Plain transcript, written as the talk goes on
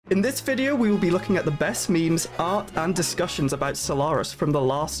In this video, we will be looking at the best memes, art, and discussions about Stellaris from the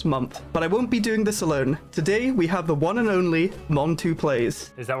last month. But I won't be doing this alone. Today, we have the one and only Mon2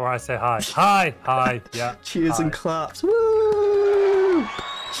 Plays. Is that where I say hi? Hi! Hi! Yeah. Cheers hi. and claps. Woo!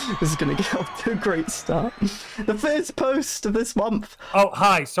 This is going to get off to a great start. The first post of this month. Oh,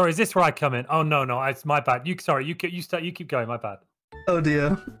 hi. Sorry, is this where I come in? Oh, no, it's my bad. You keep going. My bad. Oh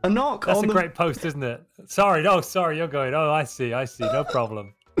dear. A knock That's on a great post, isn't it? Sorry. Oh, sorry. You're going. Oh, I see. No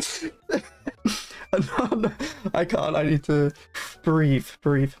problem. I can't. I need to breathe.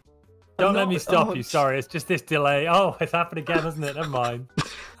 Don't let me stop you. Sorry. It's just this delay. Oh, it's happened again, isn't it? Never mind.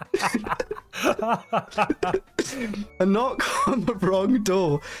 A knock on the wrong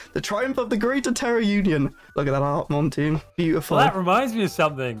door. The triumph of the Greater Terror Union. Look at that art, Mon2. Beautiful. Well, that reminds me of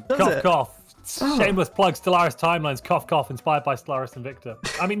something. Does Cough, it? cough. Oh. Shameless plug, Stellaris Timelines, cough, cough, inspired by Stellaris and Victor.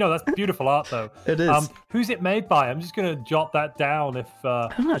 I mean, no, that's beautiful art, though. It is. Who's it made by? I'm just going to jot that down if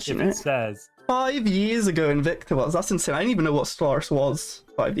it says. 5 years ago Invicta was. That's insane. I didn't even know what Stellaris was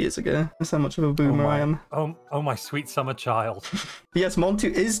 5 years ago. That's how much of a boomer I am. Oh, my sweet summer child. Yes,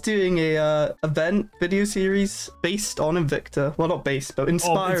 Mon2 is doing a event video series based on Invicta. Well, not based, but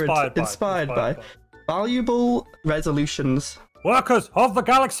inspired by valuable resolutions. Workers of the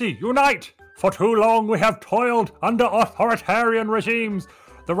galaxy, unite! For too long we have toiled under authoritarian regimes.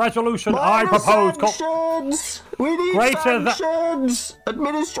 The resolution I propose... Sanctions! We need sanctions!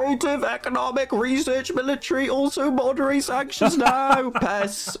 Administrative, economic, research, military, also moderate sanctions now.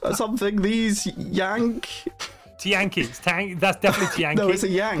 Pass something, these yank... Tiyanki. That's definitely Tiyanki. No, it's a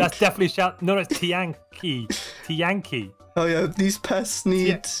yank. That's definitely No, it's Tiyanki. Tiyanki. Oh yeah, these pests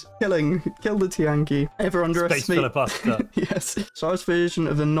need killing. Kill the Tiyanki. Ever underestimate... Space filibuster. Yes. Star's version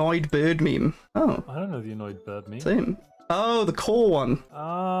of the annoyed bird meme. Oh. I don't know the annoyed bird meme. Same. Oh, the core one.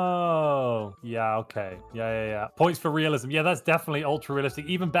 Oh, yeah, okay. Yeah. Points for realism. Yeah, that's definitely ultra realistic.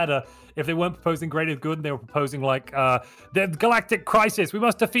 Even better if they weren't proposing greater good and they were proposing like the galactic crisis. We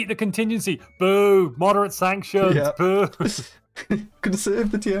must defeat the contingency. Boo. Moderate sanctions. Yeah. Boo. Conserve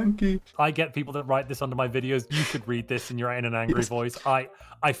the Tiyanki. I get people that write this under my videos. You should read this and you're in an angry voice. I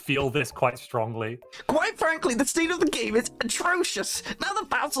feel this quite strongly. Quite frankly, the state of the game is atrocious. Now the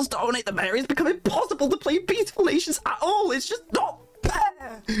vassals dominate the area, it's become impossible to play peaceful nations at all. It's just not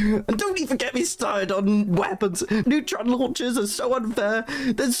fair. And don't even get me started on weapons. Neutron launchers are so unfair.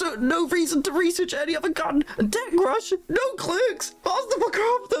 There's no reason to research any other gun. And Tech Rush, no clerks, possible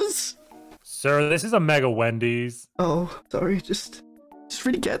crafters. Sir, this is a Mega Wendy's. Oh, sorry, just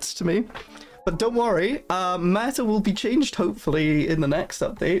really gets to me. But don't worry, meta will be changed hopefully in the next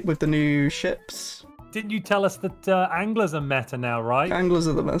update with the new ships. Didn't you tell us that anglers are meta now, right? Anglers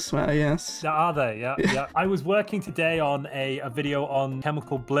are the best meta, yes. Are they? Yeah. I was working today on a video on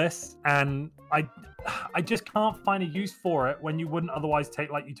chemical bliss, and I just can't find a use for it when you wouldn't otherwise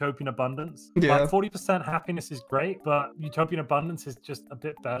take like utopian abundance. Yeah. Like 40% happiness is great, but utopian abundance is just a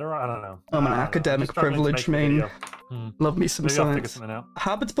bit better. I don't know. I'm an academic privilege main. Love me some Maybe science. I'll figure something out.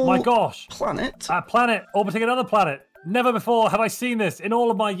 Habitable My gosh. planet. A planet orbiting another planet. Never before have I seen this in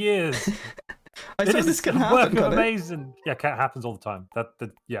all of my years. I thought this can happen. Amazing. Yeah, it happens all the time.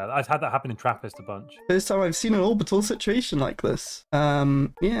 Yeah, I've had that happen in Trappist a bunch. First time I've seen an orbital situation like this.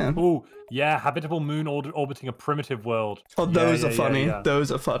 Yeah. Oh, yeah, habitable moon orbiting a primitive world. Oh, those are funny. Yeah.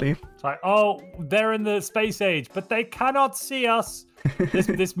 Those are funny. It's like, oh, they're in the space age, but they cannot see us.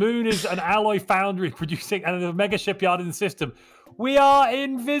 This moon is an alloy foundry producing and a mega shipyard in the system. We are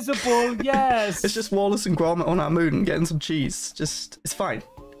invisible. Yes. It's just Wallace and Gromit on our moon getting some cheese. It's fine.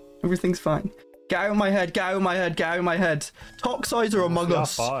 Everything's fine. Get out of my head, get out of my head, get out of my head. Toxizer are among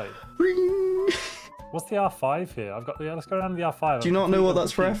us. Ring. What's the R5 here? Let's go down to the R5. Do you not know what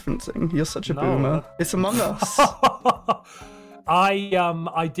that's referencing? You're such a boomer. It's Among Us.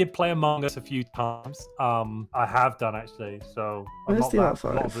 I did play Among Us a few times. I have done actually, so I'm not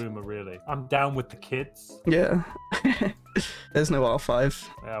a boomer really. I'm down with the kids. Yeah. There's no R5.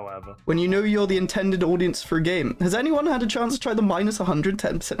 Yeah, whatever. When you know you're the intended audience for a game. Has anyone had a chance to try the minus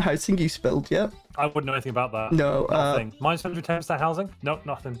 110% housing you spilled yet? I wouldn't know anything about that. No. Nothing. Minus 110% housing? Nope,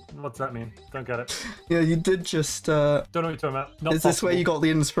 nothing. What does that mean? Don't get it. Yeah, you did just... Don't know what you're talking about. Not Is this where you got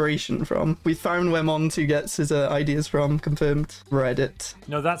the inspiration from? We found where Mon2 gets his ideas from. Confirmed. Reddit.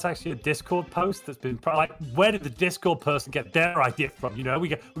 No, that's actually a Discord post that's been... Like, where did the Discord person get their idea from? You know, we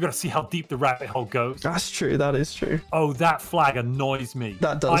got to see how deep the rabbit hole goes. That's true. That is true. Oh, that flag annoys me.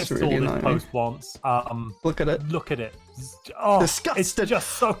 That does really annoy me. I saw this post once. Look at it. Look at it. Oh, disgusting. It's just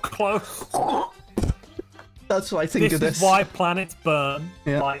so close. That's what I think of this. This is why planets burn.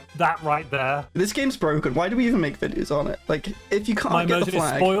 Yeah. Like that right there. This game's broken. Why do we even make videos on it? Like, if you can't My get the immersion is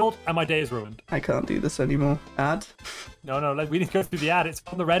flag... spoiled and my day is ruined. I can't do this anymore. Ad? No, we need to go through the ad. It's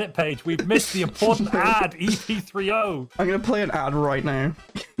on the Reddit page. We've missed the important ad, EP30. I'm going to play an ad right now.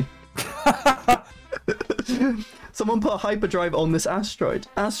 Someone put a hyperdrive on this asteroid.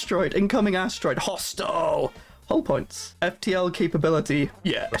 Asteroid, incoming asteroid, hostile. Hull points. FTL capability,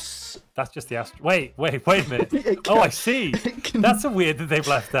 yes. That's just the asteroid. Wait a minute. Oh, I see. That's a weird that they've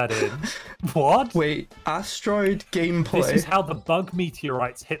left that in. What? Wait, asteroid gameplay. This is how the bug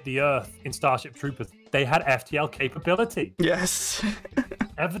meteorites hit the Earth in Starship Troopers. They had FTL capability. Yes.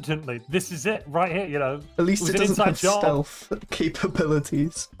 Evidently, this is it right here, you know. At least it doesn't have job. stealth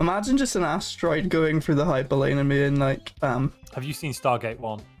capabilities. Imagine just an asteroid going through the hyperlane and being like, bam. Have you seen Stargate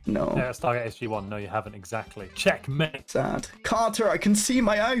 1? No. Stargate SG-1. No, you haven't. Exactly. Checkmate. Sad. Carter, I can see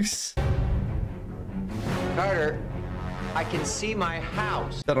my house. Carter, I can see my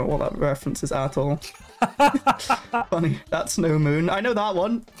house. Don't know what that reference is at all. Funny. That's no moon. I know that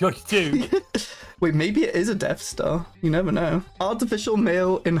one. You do. Wait, maybe it is a Death Star. You never know. Artificial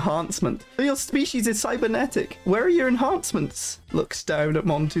male enhancement. Oh, your species is cybernetic. Where are your enhancements? Looks down at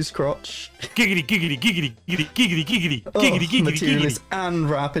Montu's crotch. Giggity, giggity, giggity, giggity, giggity, giggity, Oh, giggity, giggity, materialists giggity. and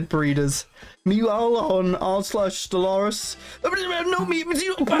rapid breeders. Meanwhile, on r/Stellaris. No, me. I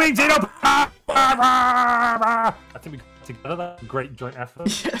think we got together that great joint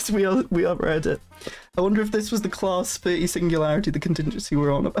effort. Yes, we are Reddit. I wonder if this was the class 30 singularity, the contingency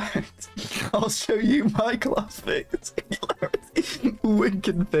we're on about. I'll show you my class 30 singularity.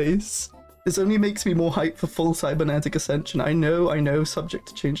 Winking face. This only makes me more hyped for full cybernetic ascension. I know, subject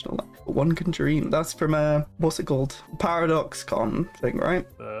to change and all that. But one can dream. That's from what's it called? Paradox Con thing, right?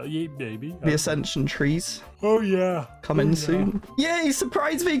 Yeah, maybe. The ascension trees. Oh yeah. Coming soon. Yay,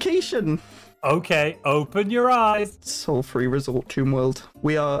 surprise vacation! Okay, open your eyes. Soul-free resort Tomb World.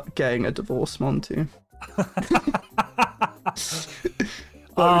 We are getting a divorce, Montu.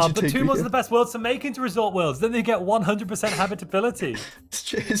 But Tomb Worlds are the best worlds to make into resort worlds. Then they get 100% habitability.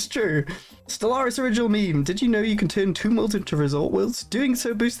 It's true. Stellaris original meme. Did you know you can turn Tomb Worlds into resort worlds? Doing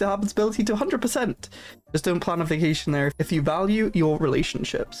so boosts the habitability to 100%. Just don't plan a vacation there if you value your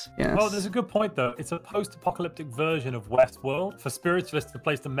relationships. Yes. Oh, there's a good point though. It's a post-apocalyptic version of Westworld for spiritualists, a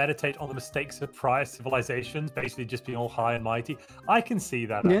place to meditate on the mistakes of prior civilizations, basically just being all high and mighty. I can see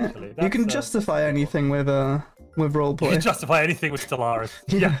that actually. You can justify anything with roleplay. You can justify anything with Stellaris.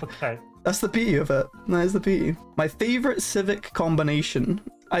 Yeah, okay. That's the beauty of it. That is the beauty. My favorite civic combination: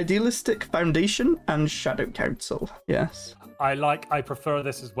 Idealistic Foundation and Shadow Council. Yes. I prefer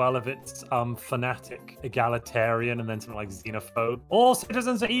this as well if it's fanatic, egalitarian, and then something like xenophobe. All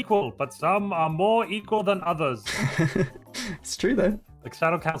citizens are equal, but some are more equal than others. It's true though. The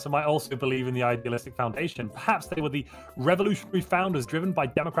Shadow Council might also believe in the Idealistic Foundation. Perhaps they were the revolutionary founders driven by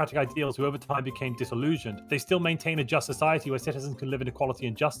democratic ideals who over time became disillusioned. They still maintain a just society where citizens can live in equality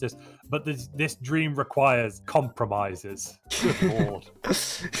and justice, but this dream requires compromises. Good lord.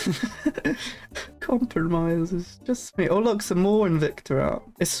 Compromises. Just me. Oh look, some more Invicta out.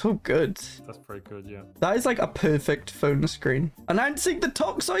 It's so good. That's pretty good, yeah. That is like a perfect phone screen. Announcing the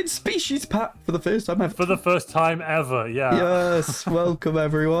Toxoid species pack for the first time ever. For the first time ever, yeah. Yes, welcome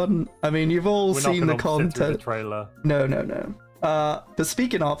everyone. I mean, you've all seen the content. The trailer. No. But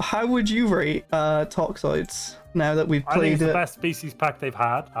speaking of, how would you rate Toxoids now that we've I think played it's it? the best species pack they've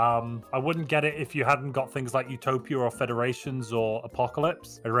had. I wouldn't get it if you hadn't got things like Utopia or Federations or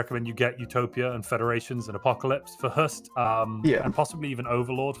Apocalypse. I recommend you get Utopia and Federations and Apocalypse first. Yeah. And possibly even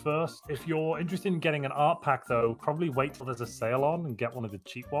Overlord first. If you're interested in getting an art pack, though, probably wait till there's a sale on and get one of the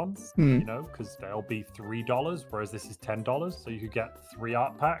cheap ones, you know, because they'll be $3, whereas this is $10. So you could get 3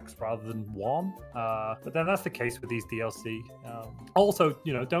 art packs rather than 1. But then that's the case with these DLC. Also,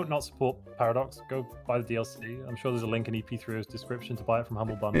 you know, don't not support Paradox. Go buy the DLC. I'm sure there's a link in EP3's description to buy it from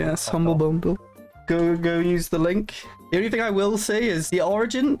Humble Bundle. Yes, Humble Bundle. Go use the link. The only thing I will say is the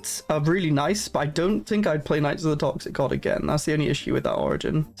origins are really nice, but I don't think I'd play Knights of the Toxic God again. That's the only issue with that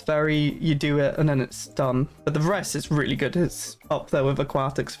origin. It's very, you do it and then it's done. But the rest is really good. It's up there with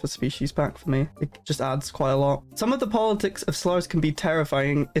Aquatics for Species Pack for me. It just adds quite a lot. Some of the politics of Stellaris can be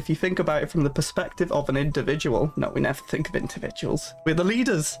terrifying if you think about it from the perspective of an individual. No, we never think of individuals. We're the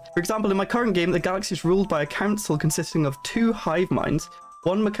leaders. For example, in my current game, the galaxy is ruled by a council consisting of 2 hive minds,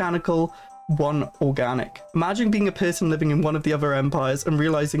 1 mechanical, 1 organic. Imagine being a person living in one of the other empires and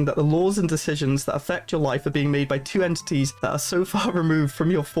realizing that the laws and decisions that affect your life are being made by 2 entities that are so far removed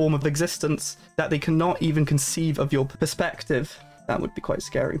from your form of existence that they cannot even conceive of your perspective. That would be quite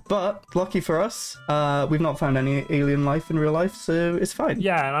scary. But lucky for us, we've not found any alien life in real life, so it's fine.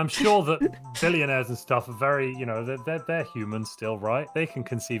 Yeah, and I'm sure that billionaires and stuff are very, you know, they're humans still, right? They can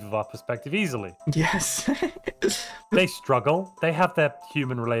conceive of our perspective easily. Yes. They struggle. They have their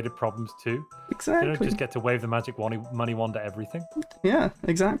human-related problems too. Exactly. They don't just get to wave the magic money wand at everything. Yeah,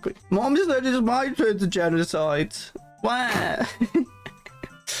 exactly. Mom said it's my turn to genocide. Why?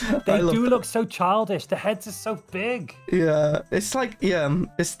 They do look so childish. The heads are so big. Yeah, it's like, yeah,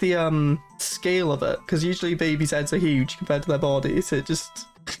 it's the scale of it, because usually babies' heads are huge compared to their bodies. It just,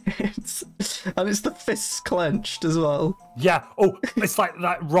 it's the fists clenched as well. Yeah. Oh, it's like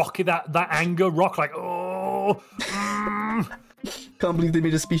that rocky, that anger rock, like, oh. Can't believe they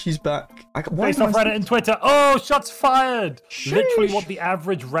made a species back. Based off Reddit and Twitter. Oh, shots fired. Sheesh. Literally what the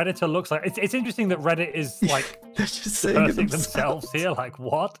average Redditor looks like. It's interesting that Reddit is like They're just saying it themselves here. Like,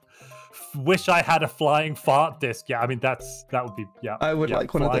 what? Wish I had a flying fart disc. Yeah, I mean that would be, yeah. I would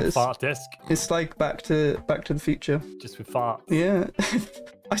like one of those. Fart disc. It's like Back to the Future. Just with farts. Yeah.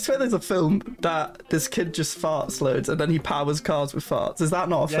 I swear there's a film that this kid just farts loads and then he powers cars with farts. Is that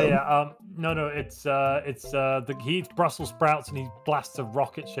not a film? Yeah. No. He eats Brussels sprouts and he blasts a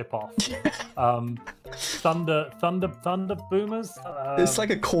rocket ship off. Thunder boomers. It's like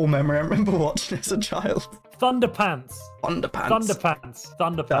a core memory. I remember watching it as a child. Thunderpants.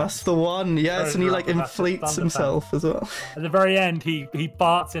 That's the one. Yes, and he like inflates himself as well. At the very end, he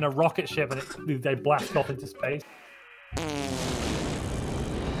farts in a rocket ship and they blast off into space.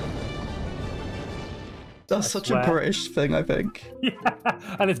 That's such a British thing, I think. Yeah,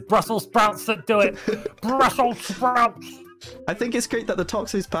 and it's Brussels sprouts that do it. Brussels sprouts. I think it's great that the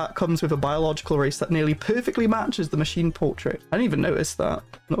Toxics pack comes with a biological race that nearly perfectly matches the machine portrait. I didn't even notice that.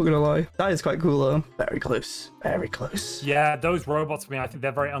 Not gonna lie. That is quite cool though. Very close. Very close. Yeah, those robots for me, I think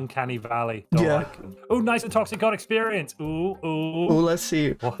they're very uncanny valley. Don't Yeah. like them. Ooh, nice and Toxic God experience. Ooh. Oh, let's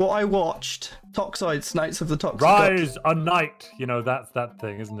see. What I watched. Toxides, Knights of the Toxic Rise a knight. You know, that's that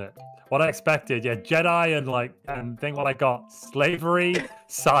thing, isn't it? What I expected, yeah, Jedi and think what I got. Slavery,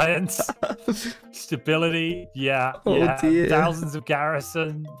 science, stability, yeah. Dear. Thousands of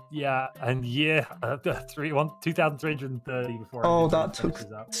garrison, yeah, and 2,330 before. Oh, that took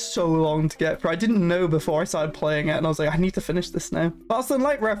so long to get through. I didn't know before I started playing it, and I was like, I need to finish this now. Faster Than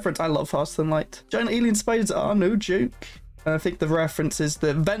Light reference. I love Faster Than Light. Giant alien spiders are no joke. And I think the reference is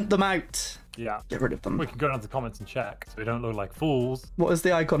the vent them out. Yeah. Get rid of them. We can go down to the comments and check, so we don't look like fools. What is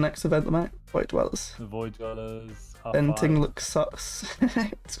the icon next to vent them out? Void dwellers. The Void Dwellers. Venting looks sus.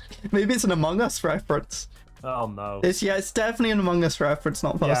 Maybe it's an Among Us reference. Oh no. It's definitely an Among Us reference,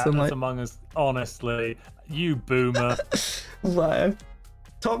 not Faster Than Light. It's Among Us. Honestly, you boomer. Wow.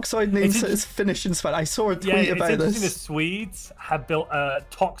 Toxoid names its Finnish inspired. I saw a tweet about it's interesting this. The Swedes have built a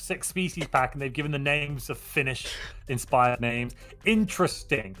toxic species pack and they've given the names of Finnish inspired names.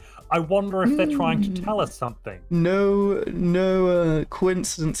 Interesting. I wonder if they're trying to tell us something. No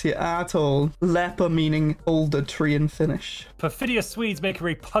coincidence here at all. Leper meaning older tree in Finnish. Perfidious Swedes make a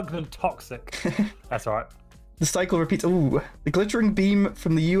repugnant toxic. That's all right. The cycle repeats. Ooh. The glittering beam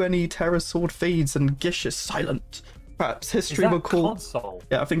from the UNE Terror sword fades and Gish is silent. Perhaps history will call. Console?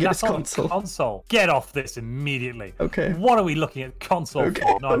 Yeah, I think it's console. Console. Get off this immediately. Okay. What are we looking at console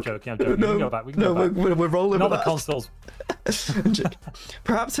for? No, I'm joking. We can go back. We can go back. We're rolling Not with the that. consoles.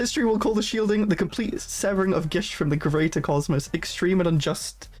 Perhaps history will call the shielding the complete severing of Gish from the greater cosmos extreme and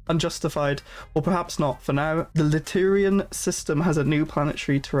unjustified, or perhaps not. For now, the Liturian system has a new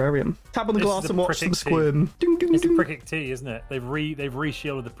planetary terrarium. Tap on the glass and watch them squirm. Ding, ding, It's the ding. Prickett T, isn't it? They've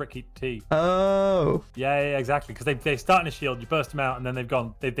re-shielded the Prickett T. Oh. Yeah, exactly. Because they start in a shield, you burst them out, and then they've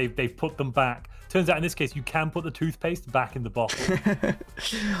gone. They've put them back. Turns out in this case, you can put the toothpaste back in the bottle.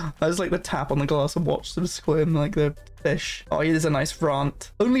 I just like the tap on the glass and watch them squirm like they're fish. Oh, here's a nice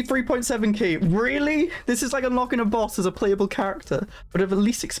rant. Only 3.7k. Really? This is like unlocking a boss as a playable character. But I've at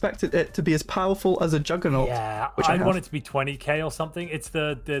least expected it to be as powerful as a Juggernaut. Yeah, which I want it to be 20k or something. It's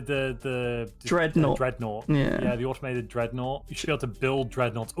the Dreadnought. Dreadnought. Yeah, the automated Dreadnought. You should be able to build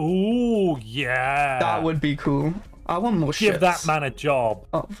Dreadnoughts. Ooh, yeah. That would be cool. I want more ships. Give that man a job.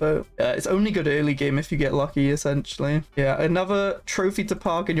 Upvote. Yeah, it's only good early game if you get lucky, essentially. Yeah, another trophy to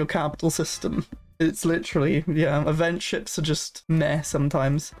park in your capital system. It's literally, yeah, event ships are just meh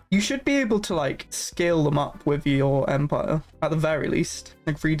sometimes. You should be able to, like, scale them up with your empire, at the very least.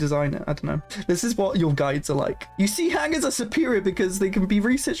 Like, redesign it, I don't know. This is what your guides are like. You see hangars are superior because they can be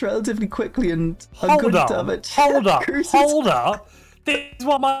researched relatively quickly and are good damage. Hold up. This is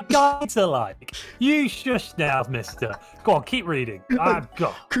what my guides are like. You shush now, mister. Go on, keep reading. I've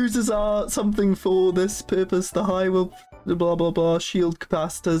got. Cruisers are something for this purpose. The high will blah blah blah. Shield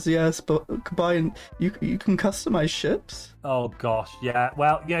capacitors, yes, but combine you can customize ships. Oh gosh, yeah.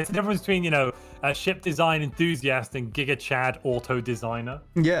 Well, yeah, it's the difference between, you know, a ship design enthusiast and Giga Chad auto designer.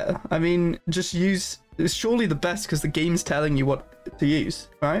 Yeah, I mean, just use. It's surely the best because the game's telling you what to use,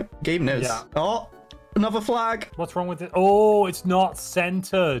 right? Game knows. Yeah. Oh, another flag. What's wrong with it? Oh, it's not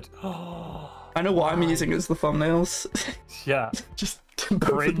centered. I know what I'm using as the thumbnails. Yeah. Just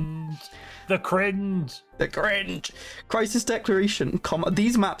Cringe. The cringe. The cringe. Crisis declaration.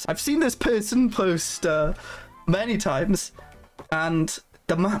 These maps. I've seen this person post many times, and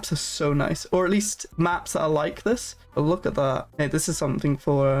the maps are so nice, or at least maps that are like this. But look at that. Hey, this is something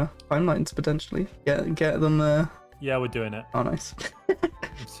for timelines potentially. Get them there. Yeah, we're doing it. Oh, nice.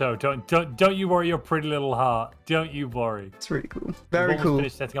 So don't you worry your pretty little heart. Don't you worry. It's really cool. Very We've cool.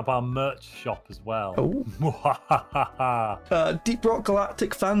 finished setting up our merch shop as well. Oh. Deep Rock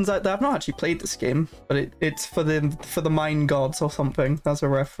Galactic fans out there. I've not actually played this game, but it's for the mine gods or something. That's a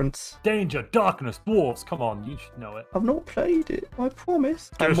reference. Danger, darkness, dwarfs. Come on, you should know it. I've not played it. I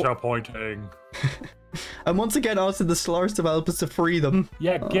promise. Disappointing. And once again, asking the Stellaris developers to free them.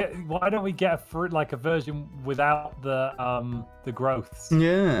 Yeah, why don't we get a version without the growths?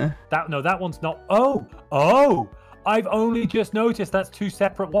 Yeah. That one's not. Oh! I've only just noticed that's two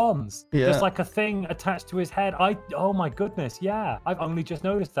separate ones. Yeah. Just like a thing attached to his head. Oh my goodness, yeah. I've only just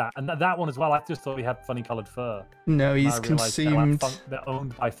noticed that. And that one as well, I just thought he had funny coloured fur. No, he's And I realised consumed. they're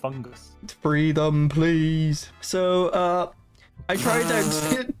owned by fungus. Free them, please. So, I tried out.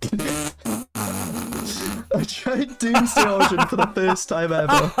 I tried Doomsday Origin for the first time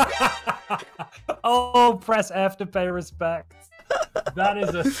ever. Oh, press F to pay respect. That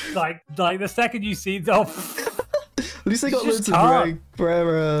is like the second you see At least they got It's just loads of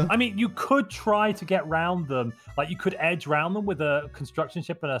rare. I mean, you could try to get round them. Like, you could edge round them with a construction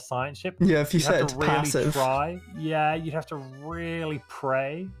ship and a science ship. Yeah, if you You'd set have it to to really passive. try. Yeah, you'd have to really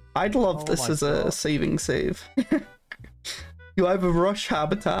pray. I'd love Oh this my as a God. save. You either rush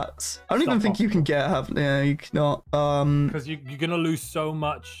habitats. I don't It's even not think you can get Yeah, you cannot. Because you're going to lose so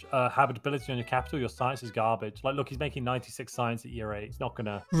much habitability on your capital. Your science is garbage. Like, look, he's making 96 science at year 8. It's not going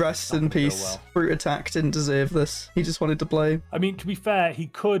to... Rest not in gonna go peace. well. Brute Attack didn't deserve this. He just wanted to play. I mean, to be fair, he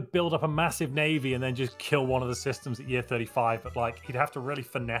could build up a massive navy and then just kill one of the systems at year 35. But, like, he'd have to really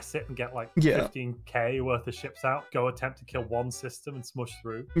finesse it and get, like, Yeah. 15k worth of ships out. Go attempt to kill one system and smush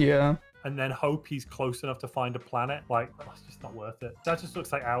through. Yeah. And then hope he's close enough to find a planet. Like, oh, it's just not worth it. That just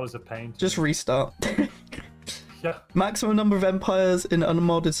looks like hours of pain. Just restart. Yeah. Maximum number of empires in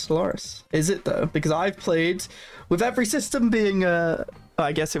unmodded Stellaris. Is it though? Because I've played with every system being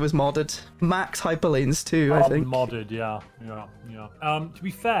I guess it was modded. Max hyperlanes too, I think. Modded, yeah. To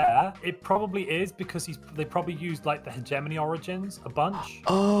be fair, it probably is because they probably used like the hegemony origins a bunch.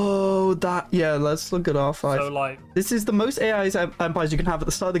 Oh, yeah, let's look at R5. So like, This is the most AIs empires you can have at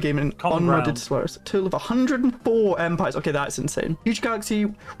the start of the game in Common unmodded ground. Stellaris. A total of 104 empires. Okay, that's insane. Huge galaxy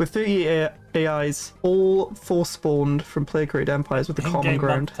with 30 AIs, all force spawned from player created empires with the common in-game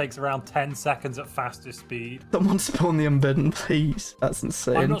ground. month takes around 10 seconds at fastest speed. Someone spawn the unbidden, please. That's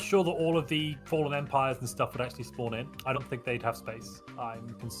insane. I'm not sure that all of the fallen empires and stuff would actually spawn in. I don't think they'd have space. I'm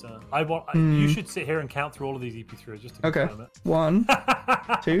concerned. You should sit here and count through all of these EP3s just to Okay. confirm it. 1,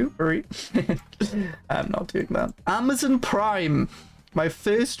 2, 3. I'm not doing that. Amazon Prime. My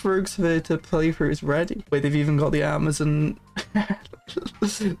first Rogue Surveyor playthrough is ready. Wait, they've even got the Amazon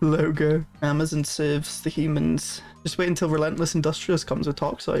logo. Amazon serves the humans. Just wait until Relentless Industrialist comes with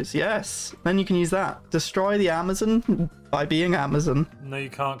Toxoids. Yes, then you can use that. Destroy the Amazon by being Amazon. No, you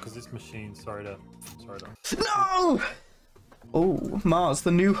can't because it's machines. Sorry to. No! Oh, Mars,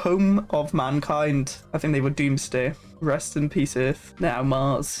 the new home of mankind. I think they were Doomsday. Rest in peace, Earth. Now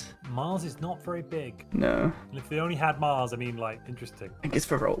Mars. Mars is not very big. No, And if they only had Mars, I mean, like, interesting. I think it's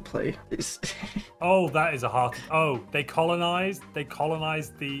for roleplay. It's Oh, that is a hard. Oh, they colonized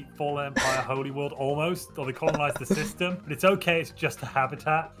the Fallen Empire Holy World almost, or they colonized the system. But it's okay. It's just a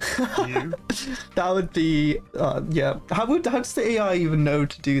habitat. You. that would be yeah. How does the AI even know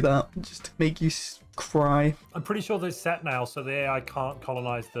to do that? Just to make you cry. I'm pretty sure they're set now, so the AI can't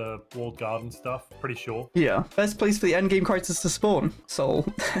colonize the walled garden stuff. Pretty sure. Yeah. Best place for the endgame crisis to spawn. Sol.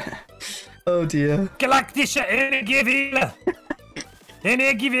 Oh dear. Galactische Energiewelle.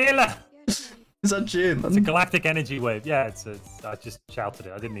 Energiewelle. Is that German? It's a galactic energy wave. Yeah, I just shouted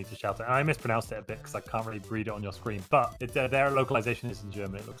it. I didn't need to shout it. And I mispronounced it a bit because I can't really read it on your screen. But their localization is in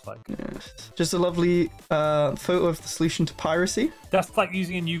German, it looks like. Yes. Just a lovely photo of the solution to piracy. That's like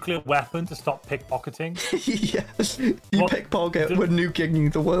using a nuclear weapon to stop pickpocketing. Yes. You pickpocket when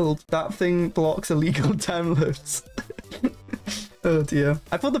nuking the world. That thing blocks illegal downloads. Oh dear.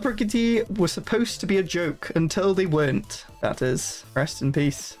 I thought the Brigadee was supposed to be a joke until they weren't. That is. Rest in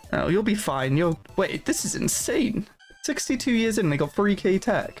peace. Oh, you'll be fine. Wait, this is insane. 62 years in, they got 3k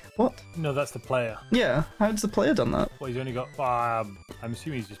tech. What? No, that's the player. Yeah, how's the player done that? Well, he's only got... I'm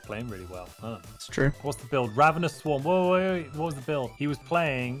assuming he's just playing really well. It's true. What's the build? Ravenous Swarm. Whoa, wait. What was the build? He was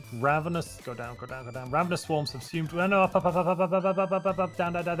playing Ravenous... Go down. Ravenous Swarm subsumed... No, up,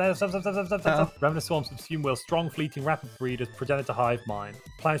 down. Ravenous Swarm subsumed will. Strong, fleeting, rapid breeders, progenitor hive mind.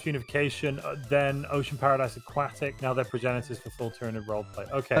 Planetary unification, then Ocean Paradise Aquatic. Now they're progenitors for full turn and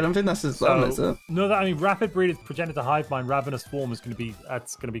roleplay. Okay. I don't think that's his done, is it? No, I mean, rapid breeders, progenitor hive mind, Ravenous Swarm is going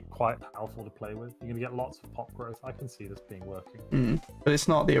to be quite powerful to play with. You're going to get lots of pop growth. I can see this being working. But it's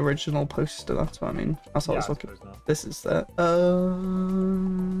not the original poster, that's what I mean. That's what I was looking for. This is that.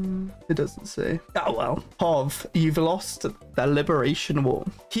 It doesn't say. Oh well. Hov, you've lost the Liberation War.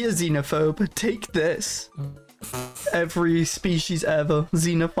 Here, xenophobe, take this. Every species ever.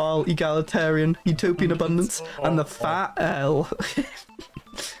 Xenophile, egalitarian, utopian abundance, and the fat L.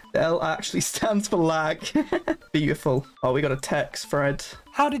 L actually stands for lag. Beautiful. Oh, we got a text thread.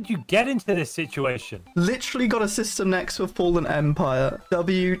 How did you get into this situation? Literally got a system next to a fallen empire.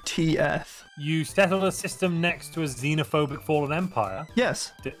 WTF. You settled a system next to a xenophobic fallen empire?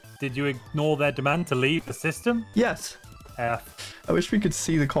 Yes. Did you ignore their demand to leave the system? Yes. F. I wish we could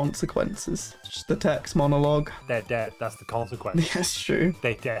see the consequences. Just the text monologue. They're dead. That's the consequence. Yes, true.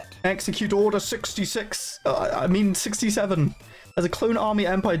 They're dead. Execute Order 66. 67. As a clone army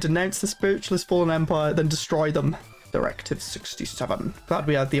empire, denounce the spiritualist fallen empire, then destroy them. Directive 67. Glad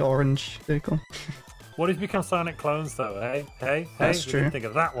we had the orange vehicle. What if you become Sonic clones, though, eh? Hey? That's true. Think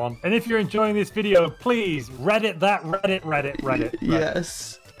of that one. And if you're enjoying this video, please Reddit that. Reddit.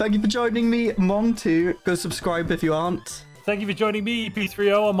 Yes. Thank you for joining me, Mong2. Go subscribe if you aren't. Thank you for joining me,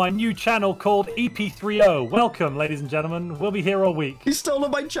 EP30, on my new channel called EP30. Welcome, ladies and gentlemen. We'll be here all week. You stole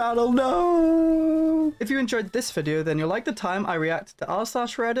my channel, no! If you enjoyed this video, then you'll like the time I reacted to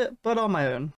r/Reddit, but on my own.